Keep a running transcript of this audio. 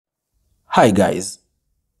Hi guys,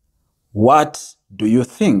 what do you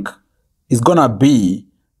think is gonna be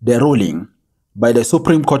the ruling by the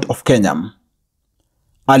Supreme Court of Kenya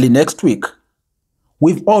early next week?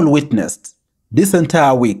 We've all witnessed this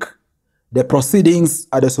entire week the proceedings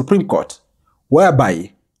at the Supreme Court,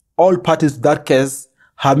 whereby all parties to that case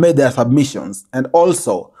have made their submissions and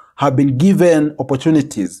also have been given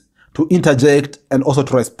opportunities to interject and also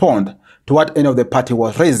to respond to what any of the party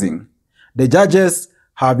was raising. The judges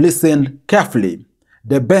have listened carefully.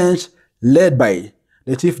 The bench, led by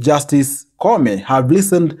the Chief Justice Koome, have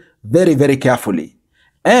listened very, very carefully.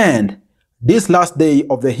 And this last day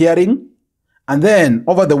of the hearing, and then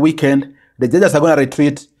over the weekend, the judges are going to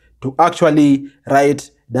retreat to actually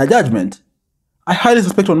write their judgment. I highly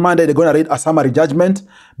suspect on Monday they're going to read a summary judgment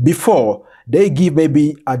before they give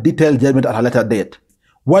maybe a detailed judgment at a later date.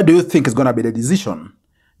 What do you think is going to be the decision?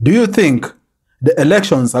 Do you think the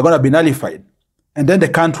elections are going to be nullified and then the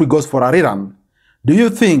country goes for a rerun? Do you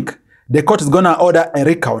think the court is going to order a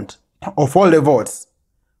recount of all the votes?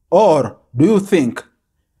 Or do you think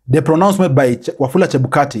the pronouncement by Wafula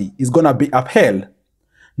Chebukati is going to be upheld?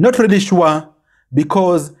 Not really sure,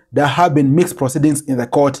 because there have been mixed proceedings in the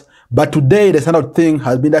court, but today the standout thing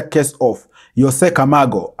has been the case of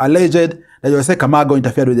Carmago, alleged that Carmago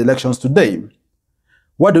interfered with the elections today.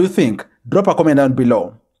 What do you think? Drop a comment down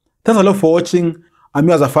below. Thanks a lot for watching. I'm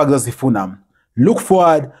your Azafagza Sifuna. Look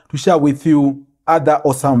forward to share with you other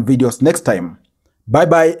awesome videos next time. Bye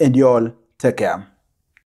bye and y'all take care.